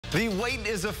The wait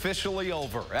is officially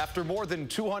over. After more than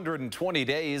 220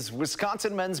 days,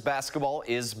 Wisconsin men's basketball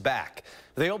is back.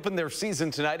 They opened their season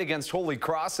tonight against Holy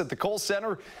Cross at the Kohl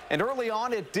Center, and early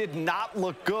on it did not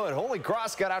look good. Holy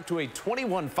Cross got out to a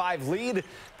 21-5 lead,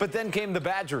 but then came the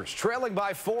Badgers, trailing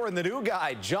by 4, and the new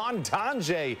guy,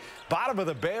 Tonje, bottom of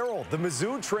the barrel. The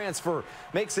Mizzou transfer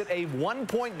makes it a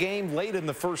 1-point game late in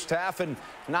the first half, and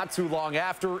not too long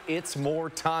after, it's more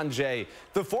Tonje.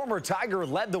 The former Tiger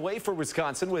led the way for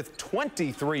Wisconsin with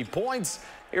 23 points.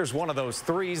 Here's one of those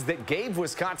threes that gave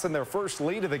Wisconsin their first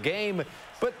lead of the game,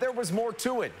 but there was more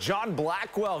to it. John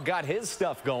Blackwell got his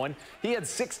stuff going. He had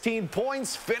 16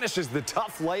 points, finishes the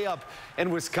tough layup,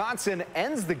 and Wisconsin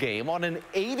ends the game on an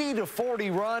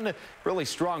 80-40 run. Really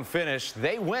strong finish.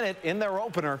 They win it in their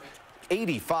opener,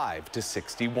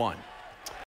 85-61.